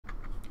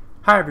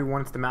Hi everyone,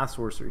 it's the Math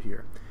Sorcerer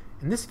here.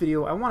 In this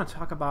video, I want to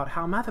talk about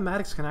how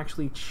mathematics can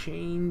actually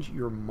change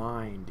your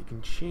mind. It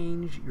can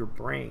change your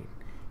brain.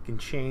 It can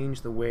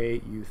change the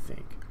way you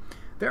think.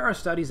 There are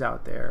studies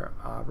out there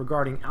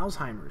regarding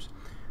Alzheimer's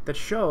that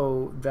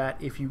show that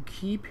if you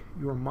keep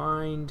your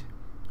mind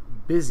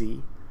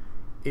busy,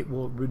 it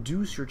will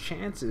reduce your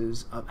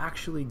chances of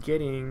actually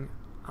getting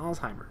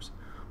Alzheimer's.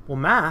 Well,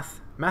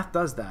 math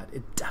does that.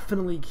 It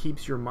definitely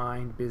keeps your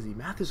mind busy.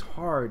 Math is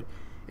hard.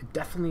 It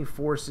definitely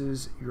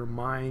forces your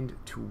mind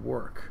to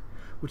work,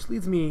 which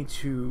leads me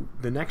to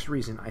the next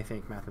reason I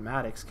think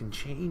mathematics can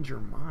change your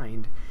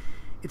mind.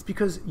 It's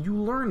because you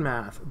learn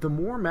math. The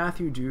more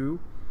math you do,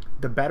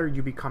 the better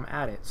you become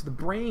at it. So the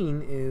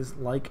brain is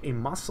like a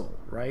muscle,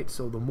 right?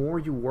 So the more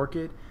you work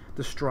it,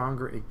 the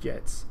stronger it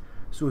gets.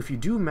 So if you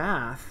do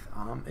math,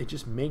 it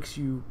just makes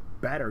you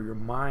better. Your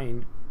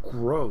mind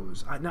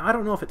grows. Now, I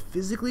don't know if it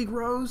physically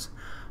grows,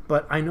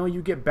 but I know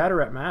you get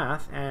better at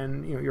math,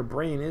 and your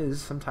brain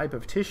is some type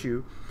of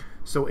tissue,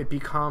 so it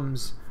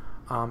becomes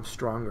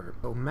stronger.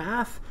 So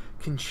math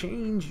can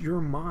change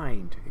your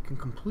mind. It can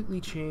completely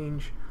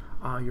change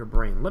your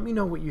brain. Let me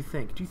know what you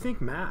think. Do you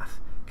think math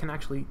can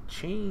actually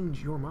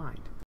change your mind?